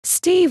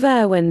Steve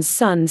Irwin's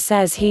son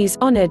says he's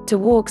honored to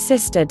walk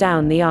sister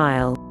down the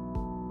aisle.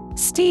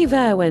 Steve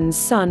Irwin's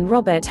son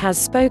Robert has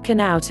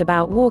spoken out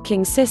about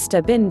walking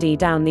sister Bindi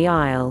down the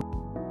aisle.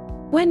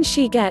 When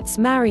she gets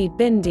married,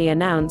 Bindi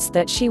announced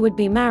that she would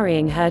be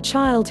marrying her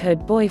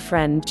childhood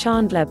boyfriend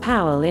Chandler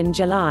Powell in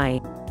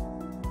July.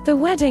 The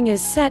wedding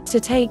is set to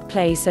take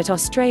place at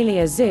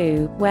Australia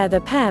Zoo, where the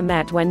pair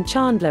met when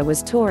Chandler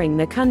was touring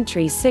the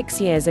country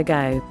 6 years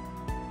ago.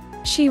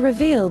 She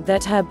revealed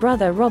that her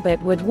brother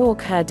Robert would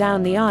walk her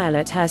down the aisle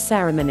at her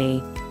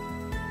ceremony.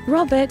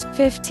 Robert,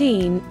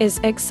 15, is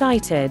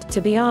excited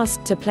to be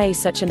asked to play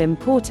such an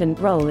important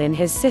role in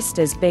his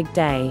sister's big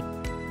day.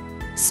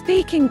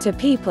 Speaking to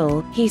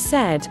People, he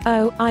said,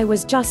 "Oh, I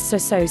was just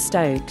so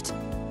stoked.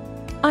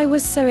 I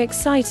was so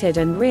excited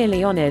and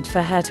really honored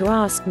for her to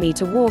ask me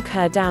to walk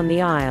her down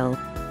the aisle.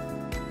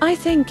 I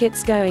think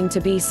it's going to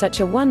be such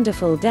a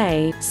wonderful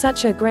day,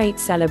 such a great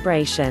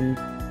celebration.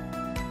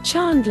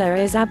 Chandler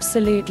is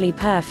absolutely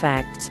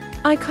perfect.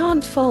 I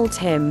can't fault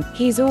him,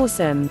 he's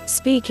awesome."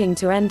 Speaking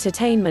to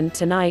Entertainment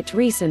Tonight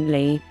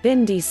recently,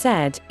 Bindi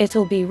said,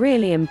 "It'll be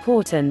really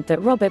important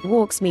that Robert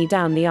walks me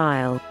down the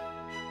aisle.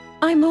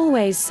 I'm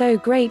always so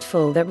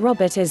grateful that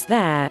Robert is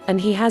there, and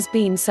he has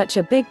been such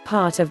a big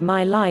part of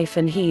my life,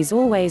 and he's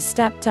always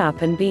stepped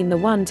up and been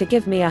the one to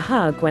give me a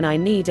hug when I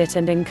need it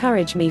and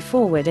encourage me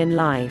forward in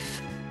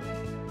life.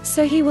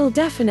 So he will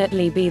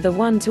definitely be the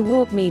one to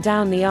walk me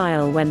down the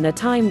aisle when the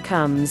time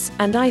comes,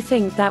 and I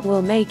think that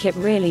will make it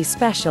really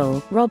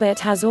special." Robert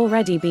has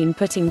already been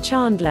putting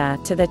Chandler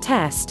to the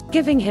test,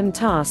 giving him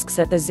tasks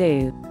at the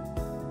zoo.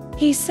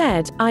 He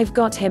said, "I've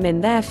got him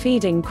in there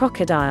feeding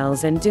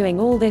crocodiles and doing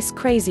all this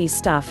crazy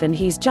stuff, and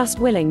he's just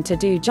willing to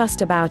do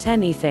just about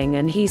anything,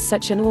 and he's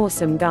such an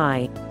awesome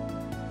guy.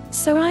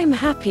 So I'm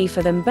happy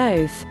for them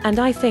both, and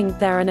I think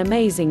they're an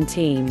amazing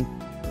team."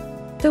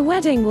 The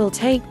wedding will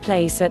take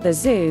place at the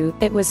zoo.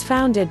 It was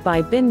founded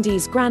by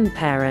Bindi's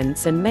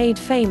grandparents and made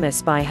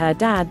famous by her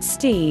dad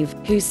Steve,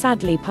 who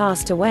sadly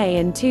passed away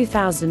in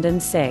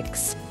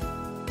 2006.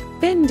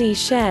 Bindi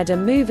shared a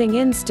moving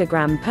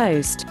Instagram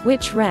post,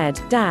 which read,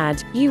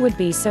 "Dad, you would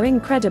be so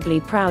incredibly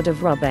proud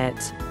of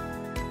Robert.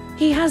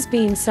 He has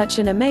been such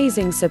an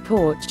amazing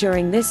support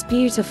during this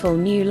beautiful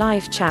new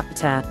life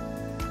chapter.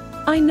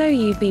 I know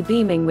you'd be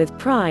beaming with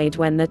pride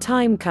when the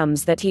time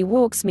comes that he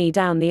walks me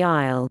down the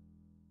aisle.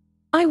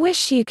 I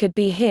wish you could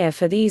be here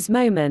for these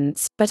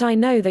moments, but I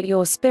know that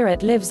your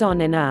spirit lives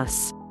on in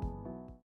us."